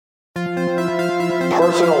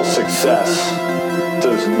personal success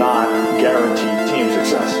does not guarantee team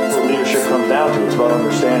success. What leadership comes down to, it's about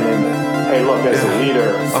understanding that, hey, look, as a leader,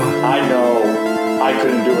 I know I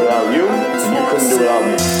couldn't do it without you, and you couldn't do it without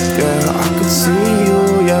me. Yeah, I could see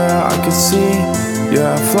you, yeah, I could see.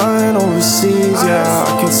 Yeah, flying overseas, yeah,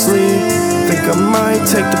 I can sleep. Think I might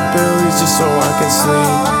take the pills just so I can sleep.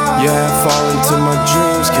 Yeah, fall into my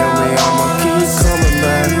dreams, kill me, I'ma keep coming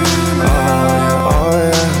back. Oh yeah, oh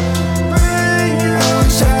yeah. I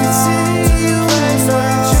wish I could see you as I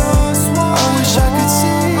wish I could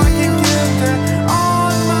see I can get there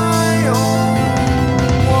on my own.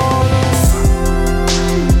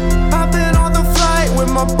 I've been on the flight with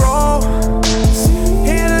my bro,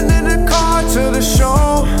 hitting in the car to the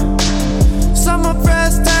show. Summer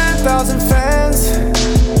fest, 10,000 fans.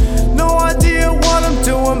 No idea what I'm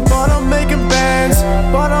doing, but I'm making bands,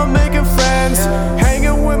 but I'm making friends.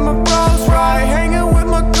 Hanging with my bros, right? Hanging with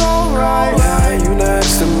my girl, right? Yeah, you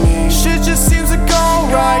next to me. Shit just seems to go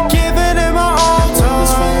right. Giving it my all time.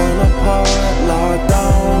 It's falling apart. Locked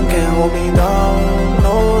down, can't hold me down.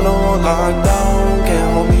 No, no, locked down,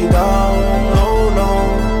 can't hold me down. No, no.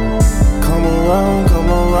 Come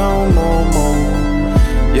around, no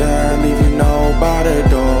more. Yeah, leave you nobody,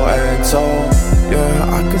 door XO. Yeah,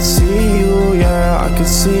 I could see you, yeah, I could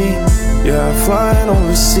see. Yeah, flying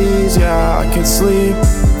overseas, yeah, I can sleep.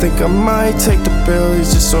 Think I might take the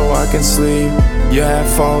pills just so I can sleep. Yeah,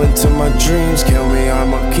 fall into my dreams, kill me,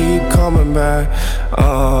 I'ma keep coming back.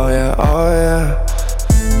 Oh yeah, oh yeah.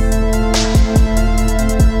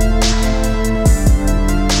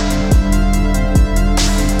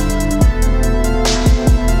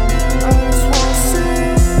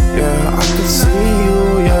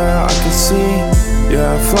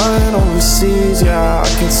 Yeah, flying overseas, yeah, I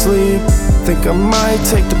can sleep. Think I might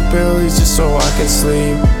take the pills just so I can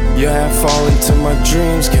sleep. Yeah, fall into my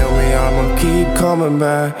dreams, kill me, I'ma keep coming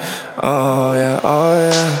back. Oh yeah, oh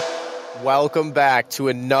yeah. Welcome back to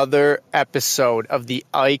another episode of the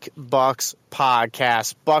Ike Bucks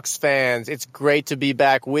podcast. Bucks fans, it's great to be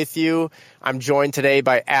back with you. I'm joined today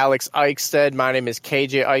by Alex Eichstead. My name is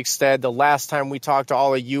KJ Eichstead. The last time we talked to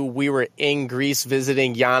all of you, we were in Greece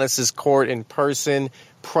visiting Giannis's court in person.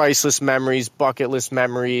 Priceless memories, bucket list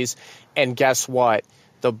memories. And guess what?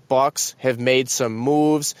 The Bucks have made some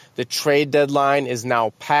moves. The trade deadline is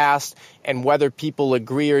now passed. And whether people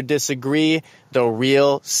agree or disagree, the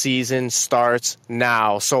real season starts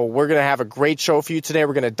now. So we're going to have a great show for you today.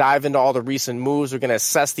 We're going to dive into all the recent moves. We're going to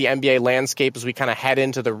assess the NBA landscape as we kind of head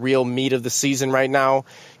into the real meat of the season right now,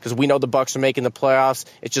 because we know the Bucks are making the playoffs.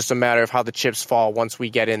 It's just a matter of how the chips fall once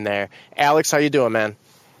we get in there. Alex, how you doing, man?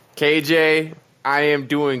 KJ, I am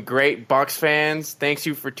doing great. Bucks fans, thanks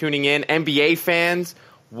you for tuning in. NBA fans,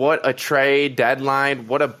 what a trade deadline.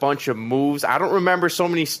 What a bunch of moves. I don't remember so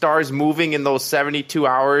many stars moving in those 72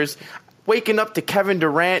 hours. Waking up to Kevin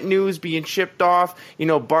Durant news being shipped off. You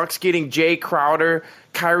know, Bucks getting Jay Crowder,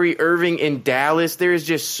 Kyrie Irving in Dallas. There's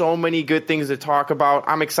just so many good things to talk about.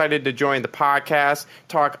 I'm excited to join the podcast,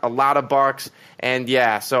 talk a lot of Bucks. And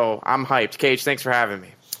yeah, so I'm hyped. Cage, thanks for having me.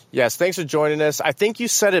 Yes, thanks for joining us. I think you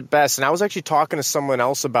said it best, and I was actually talking to someone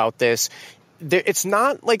else about this. It's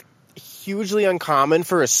not like hugely uncommon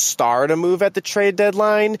for a star to move at the trade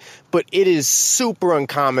deadline, but it is super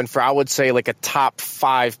uncommon for, I would say, like a top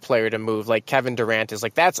 5 player to move, like Kevin Durant is.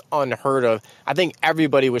 Like, that's unheard of. I think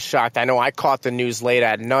everybody was shocked. I know I caught the news late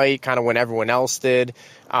at night, kind of when everyone else did.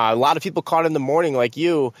 A lot of people caught it in the morning like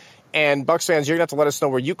you. And Bucks fans, you're going to have to let us know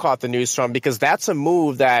where you caught the news from, because that's a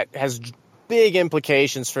move that has big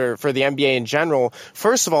implications for the NBA in general.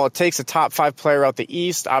 First of all, it takes a top 5 player out the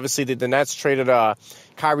East. Obviously, the Nets traded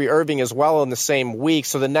Kyrie Irving as well in the same week,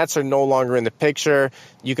 so the Nets are no longer in the picture.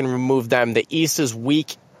 You can remove them. The East is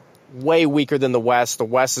weak, way weaker than the West. The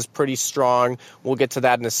West is pretty strong. We'll get to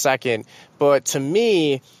that in a second. But to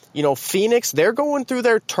me, you know, Phoenix, they're going through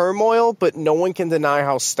their turmoil, but no one can deny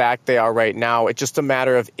how stacked they are right now. It's just a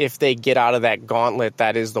matter of if they get out of that gauntlet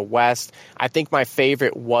that is the West. I think my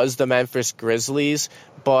favorite was the Memphis Grizzlies,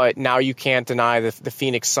 but now you can't deny the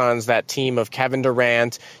Phoenix Suns, that team of Kevin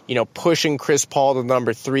Durant, you know, pushing Chris Paul to the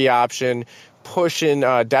number 3 option, pushing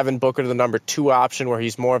Devin Booker to the number 2 option, where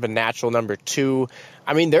he's more of a natural number 2.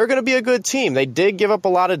 I mean, they're going to be a good team. They did give up a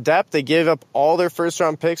lot of depth. They gave up all their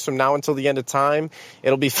first-round picks from now until the end of time.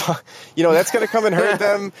 It'll be fun. You know, that's going to come and hurt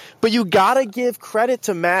them. But you got to give credit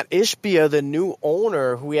to Matt Ishbia, the new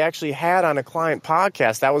owner, who we actually had on a client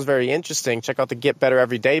podcast. That was very interesting. Check out the Get Better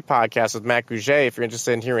Every Day podcast with Matt Gouget if you're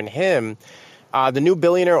interested in hearing him. The new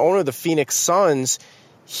billionaire owner of the Phoenix Suns,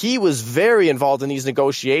 he was very involved in these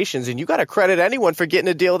negotiations, and you got to credit anyone for getting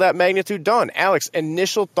a deal of that magnitude done. Alex,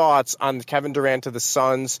 initial thoughts on Kevin Durant to the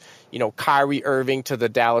Suns, Kyrie Irving to the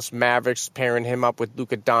Dallas Mavericks, pairing him up with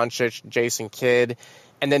Luka Doncic, Jason Kidd,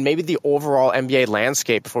 and then maybe the overall NBA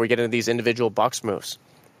landscape before we get into these individual Bucks moves.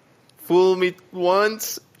 Fool me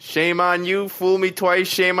once, shame on you. Fool me twice,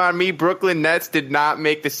 shame on me. Brooklyn Nets did not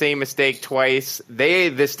make the same mistake twice. They,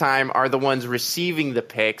 this time, are the ones receiving the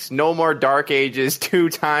picks. No more dark ages 2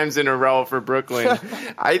 times in a row for Brooklyn.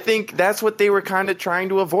 I think that's what they were kind of trying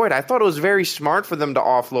to avoid. I thought it was very smart for them to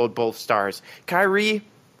offload both stars. Kyrie,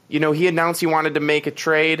 he announced he wanted to make a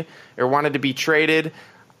trade or wanted to be traded.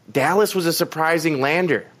 Dallas was a surprising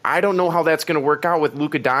lander. I don't know how that's going to work out with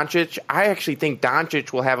Luka Doncic. I actually think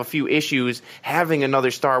Doncic will have a few issues having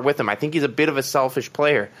another star with him. I think he's a bit of a selfish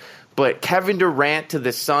player. But Kevin Durant to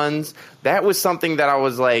the Suns, that was something that I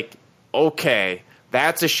was like, okay,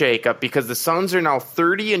 that's a shakeup because the Suns are now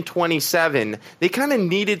 30-27. They kind of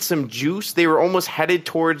needed some juice. They were almost headed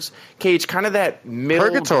towards Cage, kind of that middle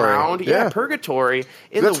purgatory. Ground. Yeah, purgatory.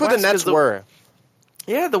 That's where the Nets were.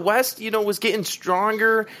 Yeah, the West, was getting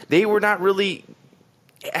stronger. They were not really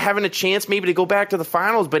having a chance maybe to go back to the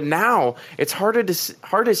finals, but now it's hard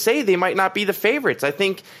to say they might not be the favorites. I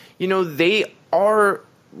think, they are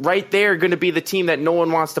right there going to be the team that no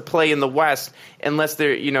one wants to play in the West unless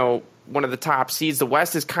they're, one of the top seeds. The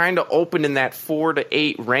West is kind of open in that 4 to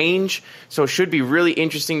 8 range, so it should be really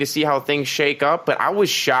interesting to see how things shake up. But I was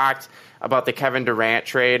shocked about the Kevin Durant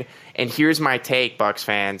trade, and here's my take, Bucks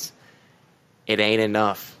fans. It ain't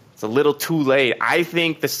enough. It's a little too late. I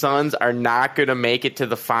think the Suns are not going to make it to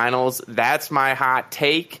the finals. That's my hot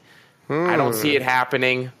take. I don't see it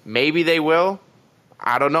happening. Maybe they will.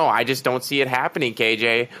 I don't know. I just don't see it happening,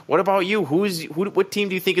 KJ. What about you? What team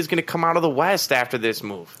do you think is going to come out of the West after this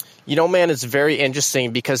move? Man, it's very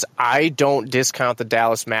interesting because I don't discount the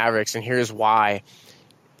Dallas Mavericks, and here's why.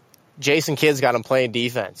 Jason Kidd's got him playing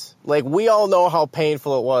defense. We all know how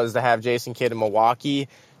painful it was to have Jason Kidd in Milwaukee.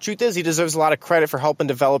 Truth is, he deserves a lot of credit for helping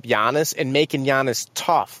develop Giannis and making Giannis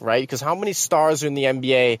tough, right? Because how many stars are in the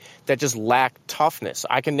NBA that just lack toughness?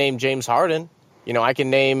 I can name James Harden. I can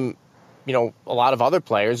name, a lot of other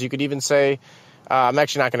players. You could even say, I'm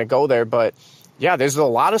actually not going to go there, but yeah, there's a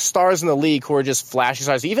lot of stars in the league who are just flashy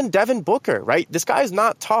stars. Even Devin Booker, right? This guy is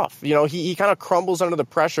not tough. He kind of crumbles under the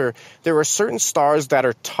pressure. There are certain stars that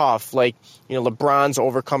are tough, like, LeBron's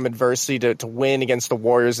overcome adversity to win against the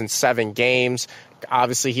Warriors in 7 games.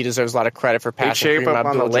 Obviously, he deserves a lot of credit for passing big shakeup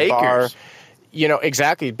on the Lakers.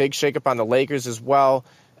 Exactly. Big shakeup on the Lakers as well.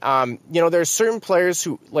 There are certain players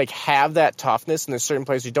who have that toughness, and there's certain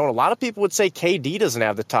players who don't. A lot of people would say KD doesn't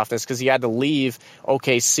have the toughness because he had to leave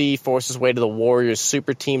OKC, force his way to the Warriors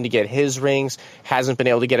super team to get his rings. Hasn't been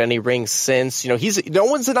able to get any rings since. No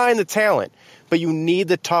one's denying the talent, but you need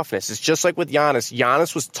the toughness. It's just like with Giannis.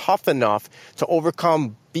 Giannis was tough enough to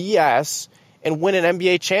overcome BS and win an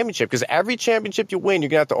NBA championship, because every championship you win, you're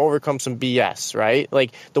going to have to overcome some BS, right?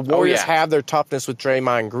 The Warriors have their toughness with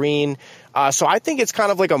Draymond Green. So I think it's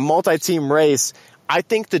kind of like a multi-team race. I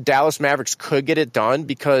think the Dallas Mavericks could get it done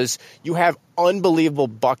because you have unbelievable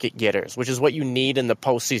bucket getters, which is what you need in the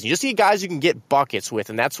postseason. You just need guys you can get buckets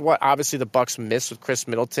with, and that's what obviously the Bucks missed with Chris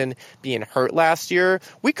Middleton being hurt last year.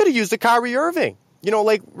 We could have used a Kyrie Irving.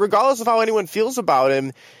 Regardless of how anyone feels about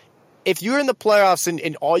him, if you're in the playoffs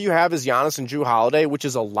and all you have is Giannis and Jrue Holiday, which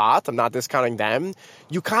is a lot, I'm not discounting them,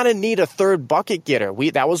 you kind of need a third bucket getter.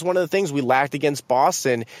 That was one of the things we lacked against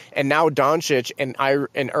Boston, and now Doncic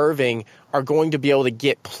and Irving are going to be able to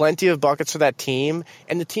get plenty of buckets for that team,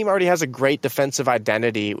 and the team already has a great defensive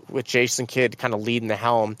identity with Jason Kidd kind of leading the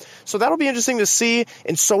helm. So that'll be interesting to see,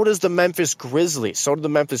 and so does the Memphis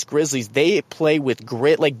Grizzlies. They play with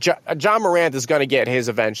grit. John Morant is going to get his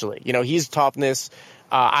eventually. He's toughness.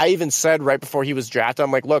 I even said right before he was drafted,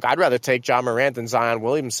 I'm like, look, I'd rather take John Morant than Zion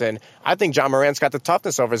Williamson. I think John Morant's got the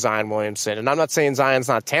toughness over Zion Williamson. And I'm not saying Zion's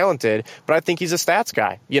not talented, but I think he's a stats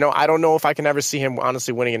guy. I don't know if I can ever see him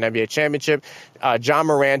honestly winning an NBA championship. John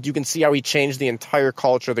Morant, you can see how he changed the entire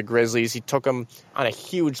culture of the Grizzlies. He took them on a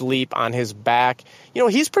huge leap on his back.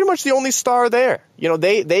 He's pretty much the only star there.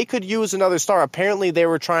 They could use another star. Apparently, they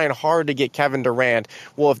were trying hard to get Kevin Durant.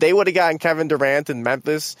 Well, if they would have gotten Kevin Durant in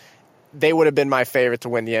Memphis, they would have been my favorite to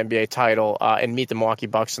win the NBA title and meet the Milwaukee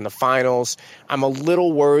Bucks in the finals. I'm a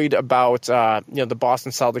little worried about the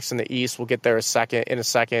Boston Celtics in the East. We'll get there in a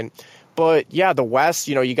second. But yeah, the West,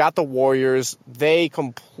 you got the Warriors. They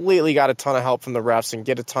completely got a ton of help from the refs and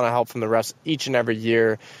get a ton of help from the refs each and every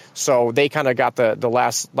year. So they kind of got the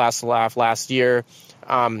last laugh last year.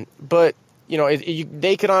 But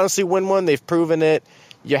they could honestly win one. They've proven it.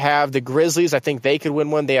 You have the Grizzlies. I think they could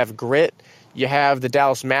win one. They have grit. You have the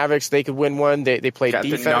Dallas Mavericks. They could win one. They play Got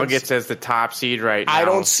defense. The Nuggets as the top seed right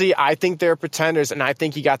now. I think they're pretenders, and I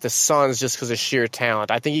think you got the Suns just because of sheer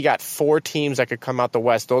talent. I think you got 4 teams that could come out the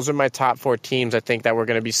West. Those are my top 4 teams I think that we're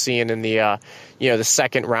going to be seeing in the the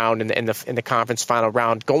second round in the conference final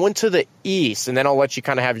round. Going to the East, and then I'll let you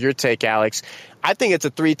kind of have your take, Alex. I think it's a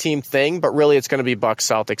 3-team thing, but really it's going to be Bucks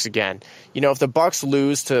Celtics again. If the Bucks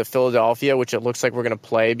lose to Philadelphia, which it looks like we're going to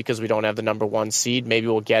play because we don't have the number 1 seed, maybe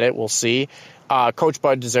we'll get it. We'll see. Coach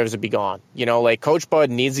Bud deserves to be gone. Coach Bud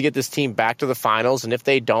needs to get this team back to the finals, and if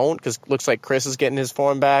they don't, because looks like Chris is getting his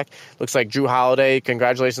form back, looks like Drew Holiday,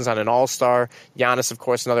 congratulations on an All-Star. Giannis, of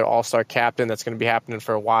course, another All-Star captain. That's going to be happening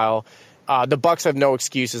for a while. The Bucks have no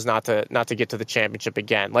excuses not to get to the championship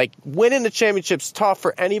again. Like, winning the championship's tough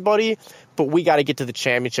for anybody, but we got to get to the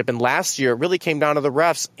championship. And last year, it really came down to the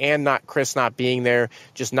refs and not Chris not being there.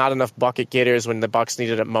 Just not enough bucket getters when the Bucks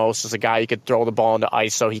needed it most. As a guy, you could throw the ball into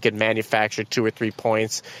ice so he could manufacture 2 or 3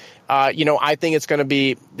 points. I think it's going to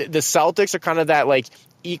be the Celtics are kind of that like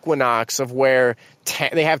equinox of where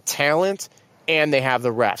they have talent and they have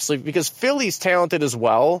the refs. Because Philly's talented as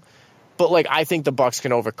well. But I think the Bucks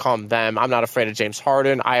can overcome them. I'm not afraid of James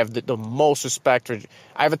Harden. I have the most respect for.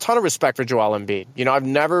 I have a ton of respect for Joel Embiid. I've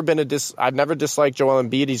never disliked Joel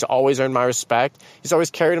Embiid. He's always earned my respect. He's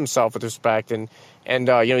always carried himself with respect, and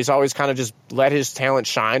he's always kind of just let his talent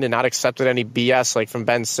shine and not accepted any BS like from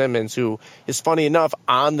Ben Simmons, who is funny enough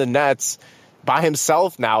on the Nets by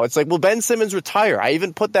himself now. It's like, will Ben Simmons retire? I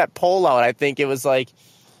even put that poll out. I think it was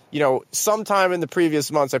sometime in the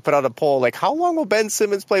previous months, I put out a poll, like, how long will Ben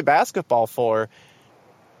Simmons play basketball for?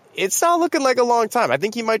 It's not looking like a long time. I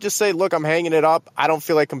think he might just say, look, I'm hanging it up. I don't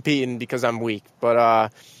feel like competing because I'm weak.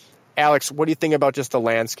 But, Alex, what do you think about just the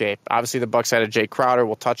landscape? Obviously, the Bucks had a Jay Crowder.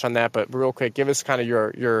 We'll touch on that. But real quick, give us kind of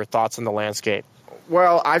your thoughts on the landscape.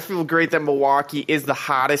 Well, I feel great that Milwaukee is the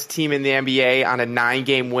hottest team in the NBA on a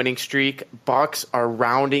 9-game winning streak. Bucks are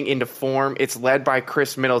rounding into form. It's led by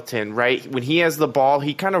Chris Middleton, right? When he has the ball,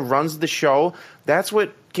 he kind of runs the show. That's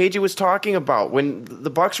what KJ was talking about. When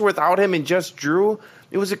the Bucks were without him and just Drew,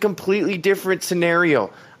 it was a completely different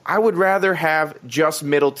scenario. I would rather have just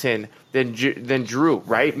Middleton than Drew,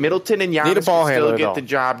 right? Middleton and Giannis can still get the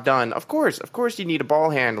job done. Of course, you need a ball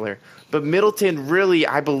handler. But Middleton really,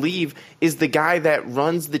 I believe, is the guy that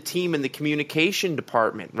runs the team in the communication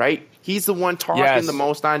department, right? He's the one talking the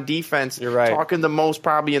most on defense, You're right. talking the most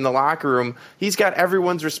probably in the locker room. He's got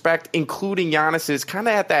everyone's respect, including Giannis's, kind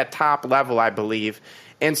of at that top level, I believe.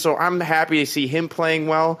 And so I'm happy to see him playing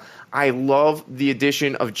well. I love the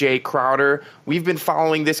addition of Jay Crowder. We've been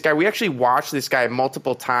following this guy. We actually watched this guy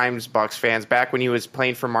multiple times, Bucks fans, back when he was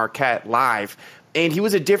playing for Marquette live. And he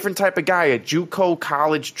was a different type of guy, a JUCO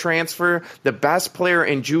college transfer. The best player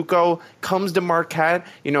in JUCO comes to Marquette.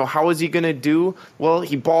 How is he going to do? Well,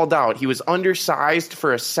 he balled out. He was undersized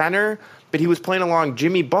for a center, but he was playing along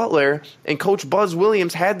Jimmy Butler, and Coach Buzz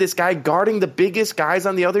Williams had this guy guarding the biggest guys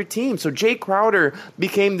on the other team. So Jay Crowder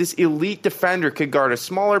became this elite defender, could guard a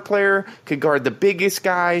smaller player, could guard the biggest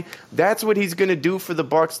guy. That's what he's going to do for the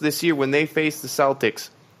Bucks this year when they face the Celtics.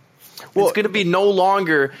 Well, it's going to be no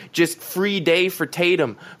longer just free day for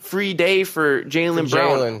Tatum, free day for Jaylen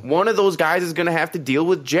Brown. One of those guys is going to have to deal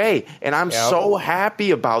with Jay, and I'm so happy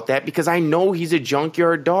about that because I know he's a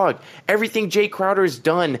junkyard dog. Everything Jay Crowder has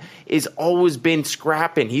done is always been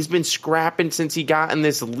scrapping. He's been scrapping since he got in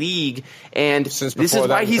this league, and this is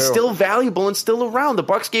why he's still valuable and still around. The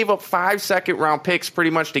Bucks gave up 5 second-round picks pretty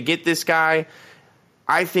much to get this guy.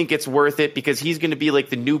 I think it's worth it because he's going to be like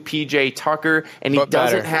the new PJ Tucker, and he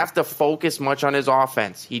doesn't have to focus much on his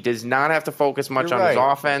offense. He does not have to focus much on his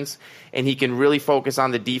offense, and he can really focus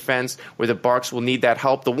on the defense where the Bucks will need that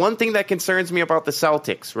help. The one thing that concerns me about the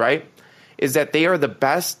Celtics, right, is that they are the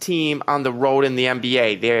best team on the road in the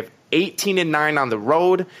NBA. They have 18-9 on the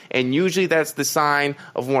road, and usually that's the sign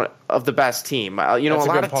of one of the best team. A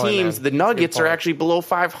lot of teams, the Nuggets are actually below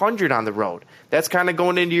 500 on the road. That's kind of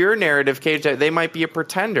going into your narrative, Cage, that they might be a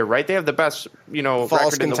pretender, right? They have the best,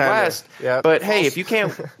 record in the West. Yep. But hey, if you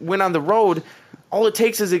can't win on the road, all it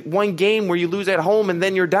takes is one game where you lose at home and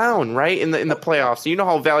then you're down, right? In the playoffs. So you know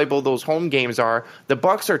how valuable those home games are. The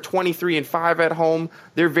Bucks are 23-5 at home.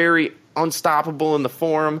 They're very unstoppable in the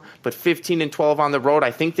form, but 15-12 on the road.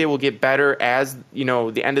 I think they will get better as,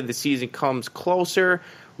 the end of the season comes closer.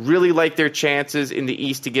 Really like their chances in the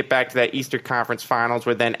East to get back to that Eastern Conference Finals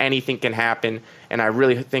where then anything can happen, and I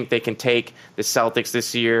really think they can take the Celtics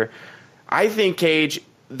this year. I think, Cage,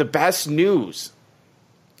 the best news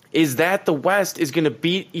is that the West is going to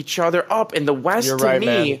beat each other up, and the West,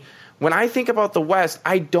 man. When I think about the West,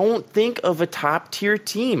 I don't think of a top-tier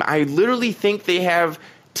team. I literally think they have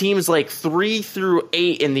teams like 3 through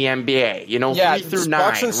 8 in the NBA. 3 through 9.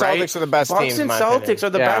 Bucks and Celtics are the best teams. Bucks and Celtics are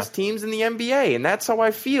the best teams in the NBA, and that's how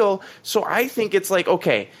I feel. So I think it's like,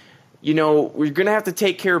 okay, we're going to have to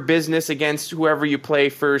take care of business against whoever you play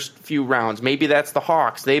first few rounds. Maybe that's the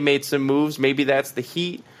Hawks. They made some moves. Maybe that's the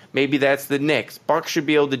Heat. Maybe that's the Knicks. Bucks should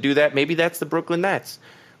be able to do that. Maybe that's the Brooklyn Nets.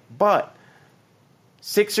 But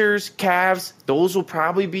Sixers, Cavs, those will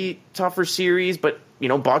probably be tougher series, but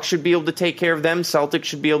Bucks should be able to take care of them. Celtics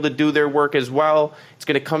should be able to do their work as well. It's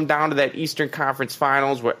going to come down to that Eastern Conference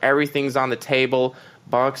Finals where everything's on the table.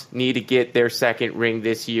 Bucks need to get their second ring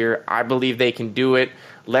this year. I believe they can do it.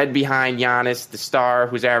 Led behind Giannis, the star,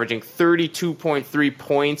 who's averaging 32.3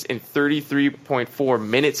 points in 33.4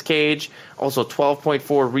 minutes, Cage. Also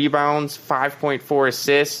 12.4 rebounds, 5.4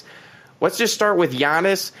 assists. Let's just start with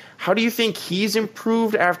Giannis. How do you think he's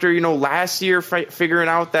improved after, last year figuring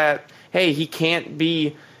out that, hey, he can't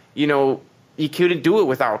be, he couldn't do it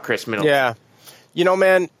without Chris Middleton? Yeah.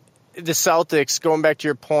 Man, the Celtics, going back to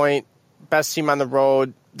your point, best team on the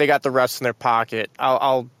road, they got the refs in their pocket.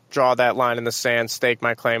 I'll draw that line in the sand, stake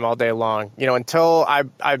my claim all day long. Until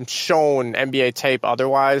I'm shown NBA tape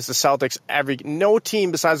otherwise, the Celtics, no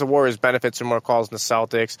team besides the Warriors benefits from more calls than the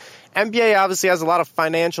Celtics. NBA obviously has a lot of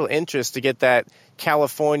financial interest to get that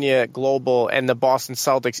California global and the Boston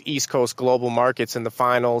Celtics East Coast global markets in the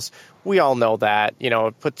finals. We all know that.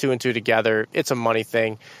 Put 2 and 2 together, it's a money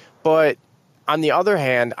thing. But on the other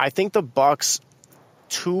hand, I think the Bucks'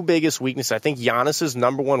 2 biggest weaknesses. I think Giannis's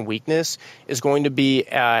number 1 weakness is going to be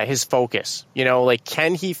his focus.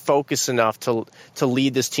 Can he focus enough to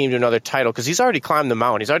lead this team to another title? Because he's already climbed the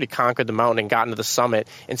mountain. He's already conquered the mountain and gotten to the summit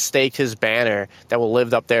and staked his banner that will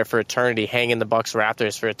live up there for eternity, hanging the Bucks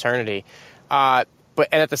Raptors for eternity. But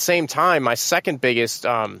at the same time, my second biggest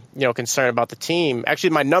concern about the team, actually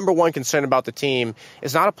my number 1 concern about the team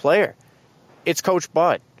is not a player. It's Coach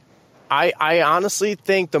Bud. I honestly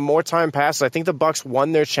think the more time passes, I think the Bucks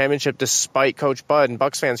won their championship despite Coach Bud. And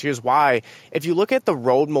Bucks fans, here's why. If you look at the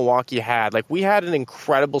road Milwaukee had, we had an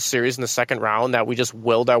incredible series in the second round that we just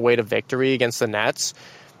willed our way to victory against the Nets.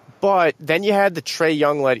 But then you had the Trae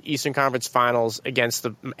Young-led Eastern Conference Finals against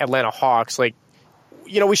the Atlanta Hawks. We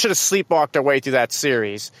should have sleepwalked our way through that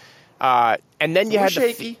series. And then you had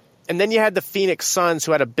the Phoenix Suns,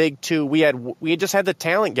 who had a big 2. We just had the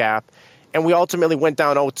talent gap. And we ultimately went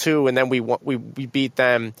down 0-2, and then we beat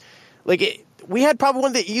them. We had probably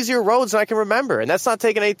one of the easier roads I can remember, and that's not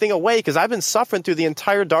taking anything away because I've been suffering through the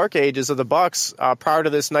entire dark ages of the Bucks prior to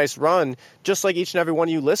this nice run, just like each and every one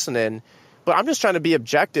of you listening. But I'm just trying to be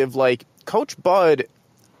objective. Coach Bud,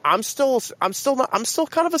 I'm still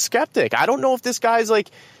kind of a skeptic. I don't know if this guy's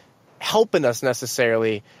helping us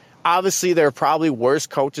necessarily. Obviously, there are probably worse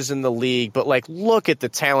coaches in the league, but look at the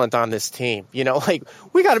talent on this team. We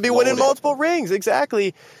got to be winning multiple rings.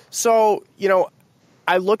 Exactly. So,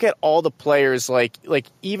 I look at all the players,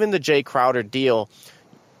 even the Jay Crowder deal.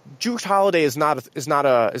 Jrue Holiday is not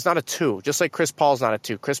a 2, just like Chris Paul's not a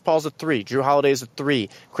 2. Chris Paul's a 3. Jrue Holiday's a 3.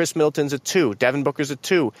 Chris Middleton's a 2. Devin Booker's a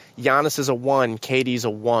 2. Giannis is a 1. KD's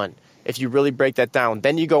a 1. If you really break that down,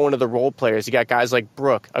 then you go into the role players. You got guys like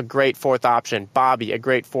Brooke, a great 4th option. Bobby, a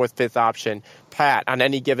great 4th, 5th option. Pat, on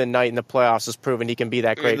any given night in the playoffs, has proven he can be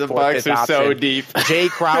that great 4th, 5th option. The Bucks are so deep. Jay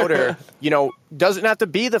Crowder, doesn't have to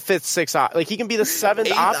be the 5th, 6th option. He can be the 7th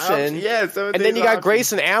option. And then you got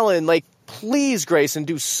Grayson Allen. Please, Grayson,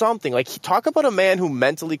 do something. Talk about a man who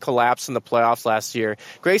mentally collapsed in the playoffs last year.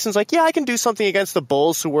 Grayson's yeah, I can do something against the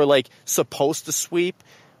Bulls, who were supposed to sweep.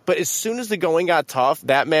 But as soon as the going got tough,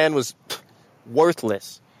 that man was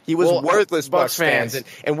worthless. He was worthless, Bucks fans.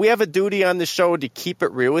 And we have a duty on the show to keep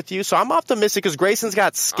it real with you. So I'm optimistic because Grayson's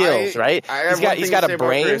got skills, right? He's got a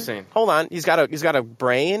brain. Hold on. He's got a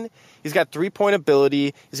brain. He's got 3-point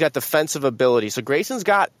ability. He's got defensive ability. So Grayson's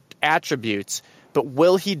got attributes. But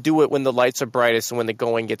will he do it when the lights are brightest and when the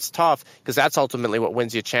going gets tough? Because that's ultimately what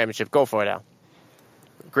wins you a championship. Go for it, Al.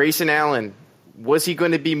 Grayson Allen. Was he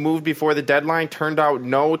going to be moved before the deadline? Turned out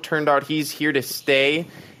no. Turned out he's here to stay.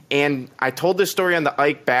 And I told this story on the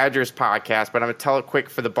Ike Badgers podcast, but I'm going to tell it quick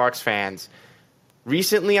for the Bucks fans.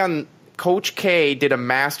 Recently Coach K did a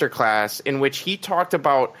masterclass in which he talked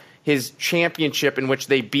about his championship in which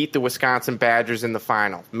they beat the Wisconsin Badgers in the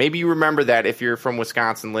final. Maybe you remember that if you're from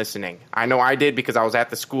Wisconsin listening. I know I did because I was at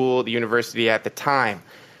the school, the university at the time.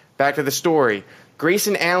 Back to the story.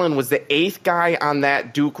 Grayson Allen was the 8th guy on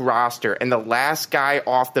that Duke roster and the last guy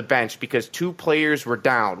off the bench because 2 players were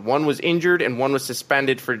down. One was injured and one was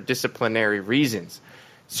suspended for disciplinary reasons.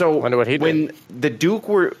 So when the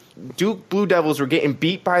Duke Blue Devils were getting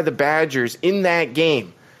beat by the Badgers in that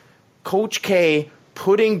game, Coach K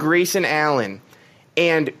put in Grayson Allen,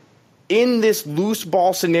 and in this loose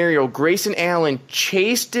ball scenario, Grayson Allen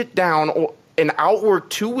chased it down and outworked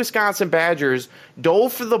 2 Wisconsin Badgers,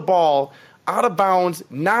 dove for the ball, out of bounds,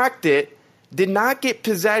 knocked it, did not get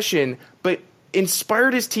possession, but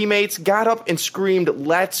inspired his teammates, got up and screamed,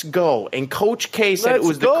 "Let's go." And Coach K said it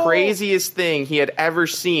was the craziest thing he had ever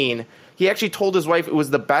seen. He actually told his wife it was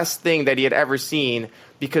the best thing that he had ever seen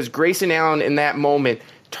because Grayson Allen in that moment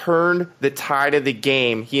turned the tide of the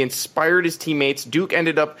game. He inspired his teammates. Duke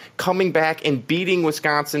ended up coming back and beating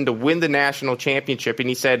Wisconsin to win the national championship. And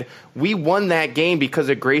he said, "We won that game because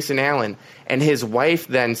of Grayson Allen." And his wife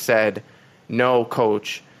then said, "No,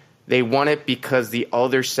 Coach. They won it because the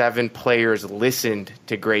other 7 players listened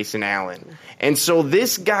to Grayson Allen." And so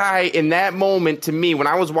this guy in that moment, to me, when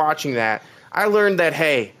I was watching that, I learned that,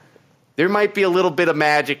 hey, there might be a little bit of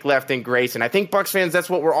magic left in Grayson. I think Bucs fans, that's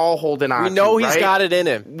what we're all holding on to. We know he's right? got it in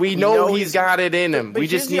him. We know he's got it in him. But we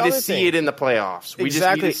just need to see it in the playoffs. We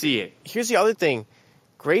just need to see it. Here's the other thing.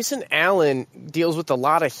 Grayson Allen deals with a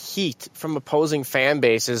lot of heat from opposing fan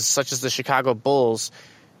bases, such as the Chicago Bulls.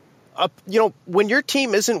 When your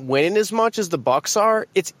team isn't winning as much as the Bucs are,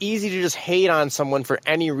 it's easy to just hate on someone for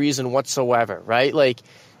any reason whatsoever, right? Like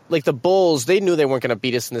the Bulls, they knew they weren't going to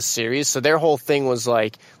beat us in this series, so their whole thing was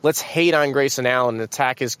like, let's hate on Grayson Allen and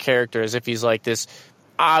attack his character as if he's like this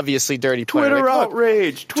obviously dirty player. Twitter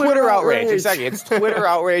outrage. Twitter outrage. Exactly. It's Twitter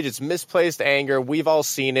outrage. It's misplaced anger. We've all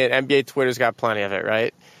seen it. NBA Twitter's got plenty of it,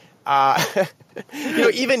 right?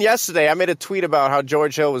 Even yesterday, I made a tweet about how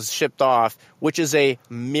George Hill was shipped off, which is a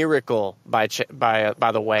miracle by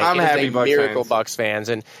the way. I'm happy, Bucs miracle, Bucs fans.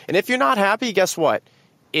 And if you're not happy, guess what?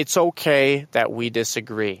 It's okay that we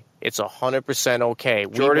disagree. It's 100% okay.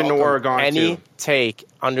 Jordan Noir gone any too. take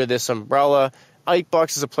under this umbrella. Ike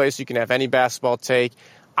Bucks is a place you can have any basketball take.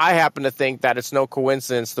 I happen to think that it's no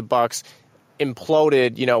coincidence the Bucs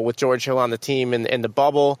imploded, with George Hill on the team in the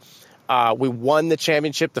bubble. We won the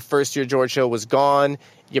championship the first year George Hill was gone.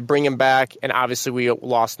 You bring him back, and obviously we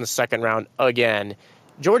lost in the second round again.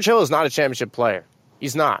 George Hill is not a championship player.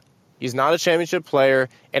 He's not. He's not a championship player,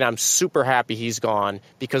 and I'm super happy he's gone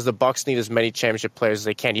because the Bucs need as many championship players as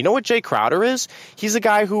they can. You know what Jay Crowder is? He's a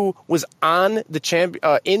guy who was on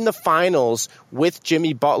the in the finals with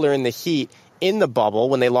Jimmy Butler in the Heat in the bubble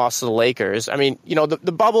when they lost to the Lakers. I mean,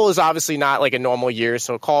 the bubble is obviously not like a normal year,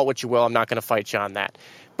 so call it what you will. I'm not going to fight you on that.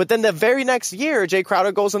 But then the very next year, Jay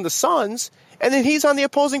Crowder goes on the Suns, and then he's on the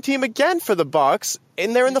opposing team again for the Bucs,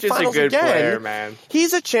 and they're in the finals again. He's a good player, man.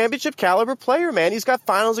 He's a championship caliber player, man. He's got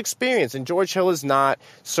finals experience, and George Hill is not.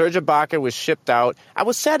 Serge Ibaka was shipped out. I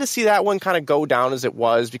was sad to see that one kind of go down as it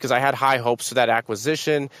was because I had high hopes for that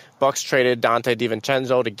acquisition. Bucs traded Dante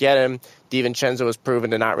DiVincenzo to get him. DiVincenzo was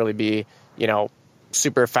proven to not really be,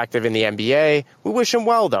 super effective in the NBA. We wish him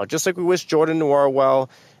well, though, just like we wish Jordan Noir well.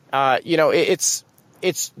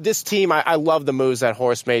 It's this team. I love the moves that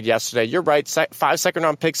Horst made yesterday. You're right. 5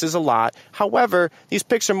 second-round picks is a lot. However, these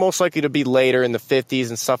picks are most likely to be later in the 50s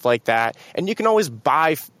and stuff like that. And you can always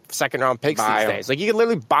buy second-round picks these days. Like, you can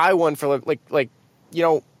literally buy one for,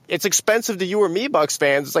 it's expensive to you or me, Bucs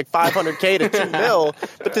fans. It's like $500K to $2 million.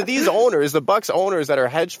 But to these owners, the Bucs owners that are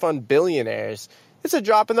hedge fund billionaires, it's a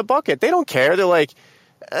drop in the bucket. They don't care. They're like,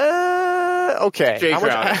 okay. Jay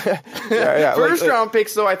Crowder. First round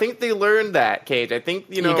picks, though, I think they learned that, Cage. I think,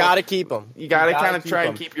 you got to keep them. You got to kind of try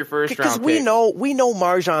and keep your first round pick. Because we know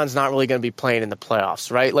MarJon's not really going to be playing in the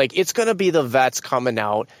playoffs, right? Like, it's going to be the vets coming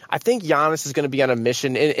out. I think Giannis is going to be on a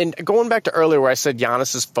mission. And going back to earlier where I said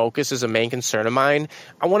Giannis's focus is a main concern of mine,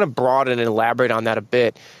 I want to broaden and elaborate on that a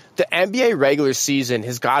bit. The NBA regular season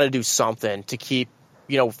has got to do something to keep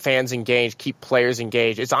fans engaged, keep players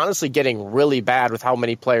engaged. It's honestly getting really bad with how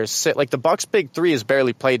many players sit. Like, the Bucs' big three has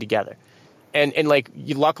barely played together. And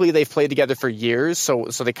luckily they've played together for years, so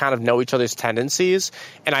they kind of know each other's tendencies.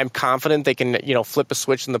 And I'm confident they can, flip a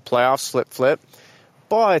switch in the playoffs, flip.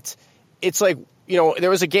 But it's like, there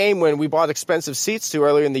was a game when we bought expensive seats to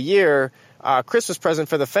earlier in the year, Christmas present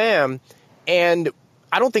for the fam, and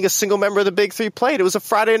I don't think a single member of the big three played. It was a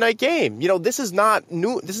Friday night game. This is not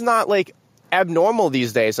new. This is not like abnormal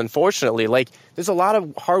these days, unfortunately. Like, there's a lot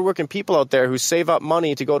of hardworking people out there who save up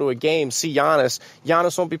money to go to a game, see Giannis.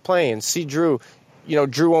 Giannis won't be playing. See Drew.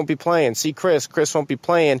 Drew won't be playing. See Chris won't be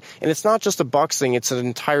playing. And it's not just a Bucs thing. It's an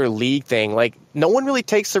entire league thing. Like, no one really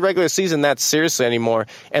takes the regular season that seriously anymore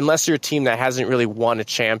unless you're a team that hasn't really won a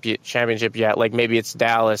championship yet. Like, maybe it's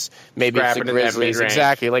Dallas. Maybe it's the Grizzlies.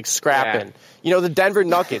 Exactly. Like, scrapping. Yeah. The Denver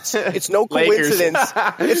Nuggets. It's no coincidence.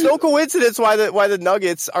 It's no coincidence why the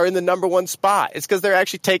Nuggets are in the number one spot. It's because they're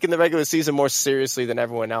actually taking the regular season more seriously than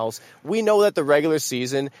everyone else. We know that the regular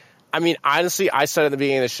season, I mean, honestly, I said at the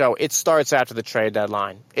beginning of the show, it starts after the trade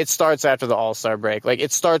deadline. It starts after the All-Star break. Like,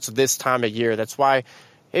 it starts this time of year. That's why,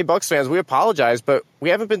 hey, Bucks fans, we apologize, but we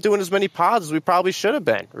haven't been doing as many pods as we probably should have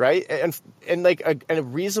been, right? And like, a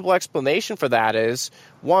reasonable explanation for that is,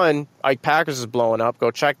 one, Ike Packers is blowing up. Go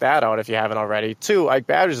check that out if you haven't already. Two, Ike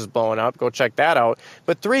Badgers is blowing up. Go check that out.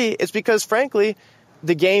 But three, it's because, frankly,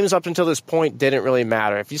 the games up until this point didn't really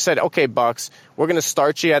matter. If you said, okay, Bucks, we're going to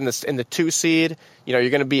start you in the 2 seed, you know, you're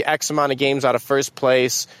going to be X amount of games out of first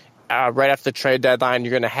place right after the trade deadline,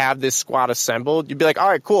 you're going to have this squad assembled, you'd be like, all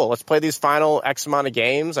right, cool, let's play these final X amount of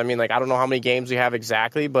games. I mean, like, I don't know how many games we have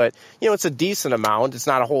exactly, but, you know, it's a decent amount. It's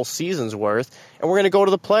not a whole season's worth. And we're going to go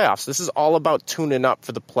to the playoffs. This is all about tuning up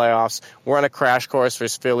for the playoffs. We're on a crash course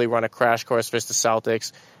versus Philly. We're on a crash course versus the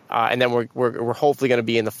Celtics. And then we're hopefully going to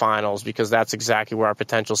be in the finals because that's exactly where our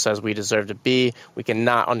potential says we deserve to be. We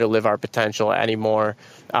cannot underlive our potential anymore.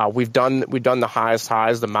 We've done the highest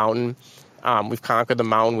highs, the mountain. We've conquered the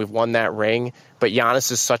mountain. We've won that ring. But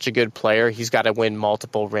Giannis is such a good player. He's got to win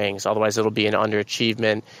multiple rings. Otherwise, it'll be an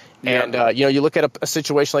underachievement. Yeah. And, you know, you look at a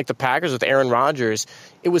situation like the Packers with Aaron Rodgers.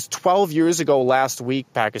 It was 12 years ago last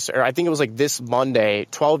week, Packers, or I think it was like this Monday,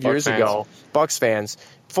 12 years ago, Bucks fans,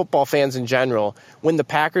 football fans in general, when the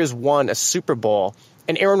Packers won a Super Bowl.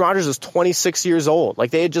 And Aaron Rodgers was 26 years old. Like,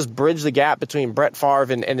 they had just bridged the gap between Brett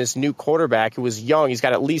Favre and this new quarterback who was young. He's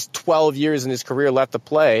got at least 12 years in his career left to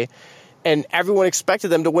play. And everyone expected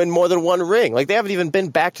them to win more than one ring. Like, they haven't even been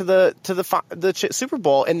back to the Super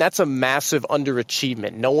Bowl, and that's a massive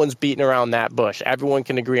underachievement. No one's beating around that bush. Everyone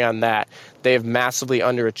can agree on that. They have massively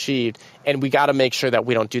underachieved, and we got to make sure that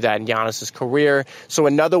we don't do that in Giannis's career. So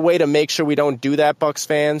another way to make sure we don't do that, Bucks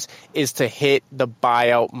fans, is to hit the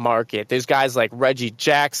buyout market. There's guys like Reggie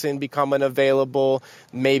Jackson becoming available.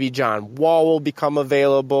 Maybe John Wall will become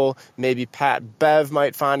available. Maybe Pat Bev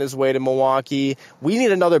might find his way to Milwaukee. We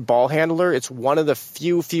need another ball handler. It's one of the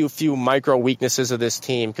few micro weaknesses of this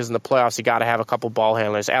team because in the playoffs you got to have a couple ball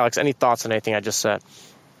handlers. Alex, any thoughts on anything I just said?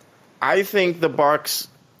 I think the Bucks,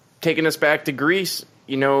 taking us back to Greece,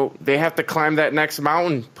 you know, they have to climb that next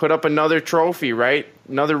mountain, put up another trophy, right?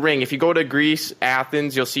 Another ring. If you go to Greece,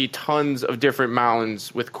 Athens, you'll see tons of different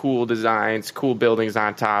mountains with cool designs, cool buildings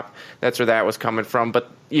on top. That's where that was coming from.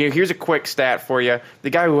 But you know, here's a quick stat for you. The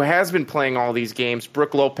guy who has been playing all these games,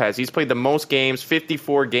 Brook Lopez, he's played the most games,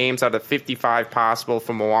 54 games out of 55 possible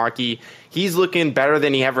for Milwaukee. He's looking better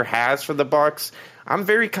than he ever has for the Bucks. I'm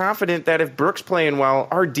very confident that if Brook's playing well,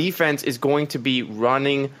 our defense is going to be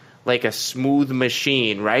running like a smooth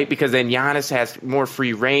machine, right? Because then Giannis has more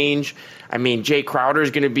free range. I mean, Jay Crowder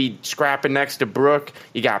is going to be scrapping next to Brook.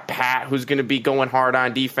 You got Pat, who's going to be going hard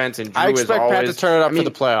on defense, and Drew I expect is always, Pat to turn it up for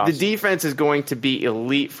the playoffs. The defense is going to be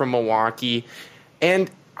elite from Milwaukee,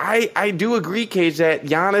 and I do agree, Cage, that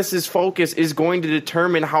Giannis's focus is going to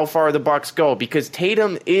determine how far the Bucks go because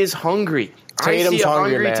Tatum is hungry. Tatum's I see a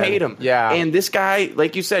hungry man. Tatum. Yeah. And this guy,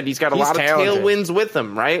 like you said, he's got a lot of tailwinds with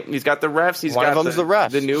him, right? He's got the refs. He's One got of them's the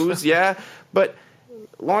refs. The news, yeah. But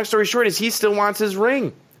long story short is he still wants his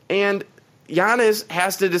ring. And Giannis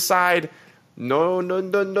has to decide, no.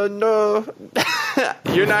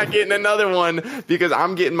 You're not getting another one because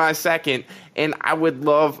I'm getting my second. And I would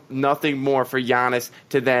love nothing more for Giannis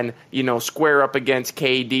to then, you know, square up against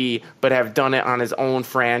KD, but have done it on his own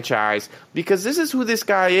franchise. Because this is who this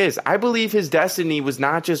guy is. I believe his destiny was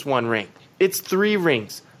not just one ring. It's 3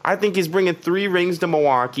 rings. I think he's bringing 3 rings to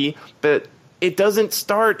Milwaukee, but it doesn't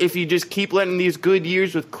start if you just keep letting these good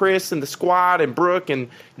years with Chris and the squad and Brook and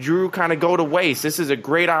Drew kind of go to waste. This is a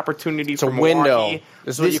great opportunity for Milwaukee. Window.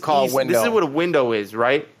 This is what you call a window. This is what a window is,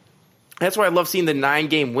 right? That's why I love seeing the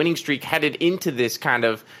 9-game winning streak headed into this kind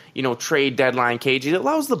of, you know, trade deadline, Cage. It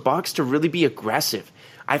allows the Bucks to really be aggressive.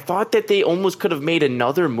 I thought that they almost could have made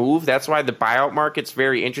another move. That's why the buyout market's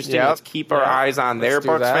very interesting. Yep. Let's keep our eyes on there,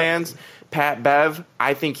 Bucks that. fans. Pat Bev,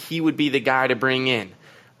 I think he would be the guy to bring in.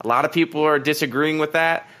 A lot of people are disagreeing with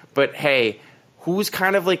that, but hey, who's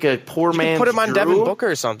kind of like a poor man's put him on Drew? Devin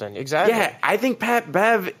Booker or something. Exactly. Yeah, I think Pat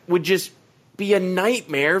Bev would just be a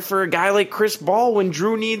nightmare for a guy like Chris Paul when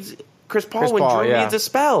Drew needs a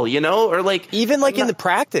spell, you know, or like even like in the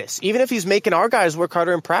practice, even if he's making our guys work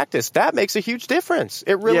harder in practice, that makes a huge difference.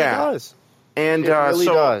 It really does. And it really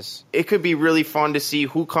does. It could be really fun to see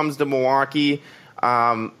who comes to Milwaukee.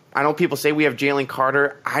 I know people say we have Jalen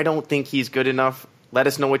Carter. I don't think he's good enough. Let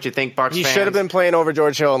us know what you think, Bucks fans. He should have been playing over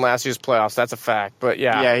George Hill in last year's playoffs. That's a fact. But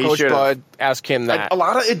yeah, he Coach should Bud, ask him that. A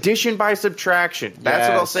lot of addition by subtraction. That's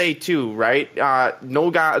what I'll say too, right? No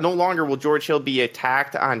longer will George Hill be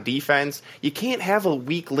attacked on defense. You can't have a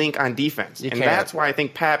weak link on defense, that's why I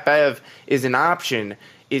think Pat Bev is an option.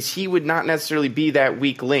 Is he would not necessarily be that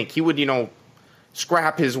weak link. He would, you know,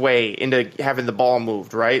 scrap his way into having the ball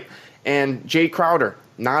moved, right? And Jay Crowder,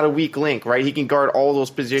 not a weak link, right? He can guard all those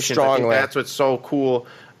positions. Strongly. I think that's what's so cool.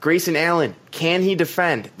 Grayson Allen, can he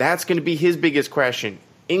defend? That's going to be his biggest question.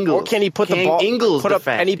 Ingles, Or can he put the ball, Ingles put up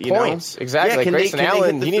defend, any points? You know? Exactly. Yeah, Grayson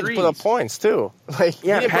Allen, he needs to put up points too. Like, he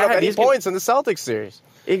didn't put up any points in the Celtics series.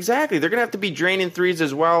 Exactly. They're going to have to be draining threes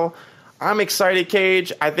as well. I'm excited,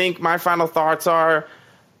 Cage. I think my final thoughts are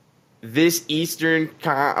this Eastern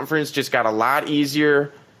Conference just got a lot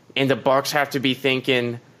easier, and the Bucks have to be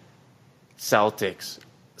thinking Celtics.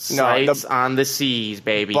 Sights on the seas,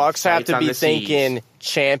 baby. Bucks have to be thinking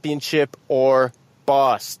championship or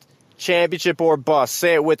bust. Championship or bust.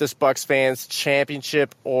 Say it with us, Bucks fans.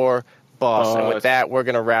 Championship or bust. And with that, we're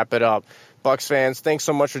going to wrap it up. Bucks fans, thanks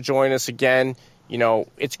so much for joining us again. You know,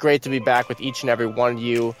 it's great to be back with each and every one of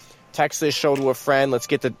you. Text this show to a friend. Let's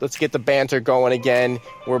get the banter going again.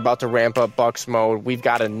 We're about to ramp up Bucks mode. We've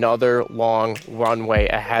got another long runway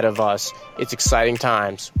ahead of us. It's exciting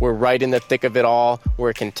times. We're right in the thick of it all.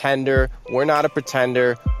 We're a contender. We're not a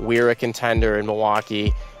pretender. We're a contender in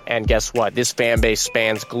Milwaukee. And guess what? This fan base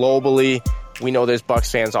spans globally. We know there's Bucks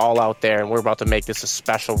fans all out there, and we're about to make this a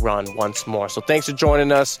special run once more. So thanks for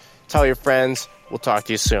joining us. Tell your friends. We'll talk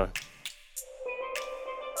to you soon.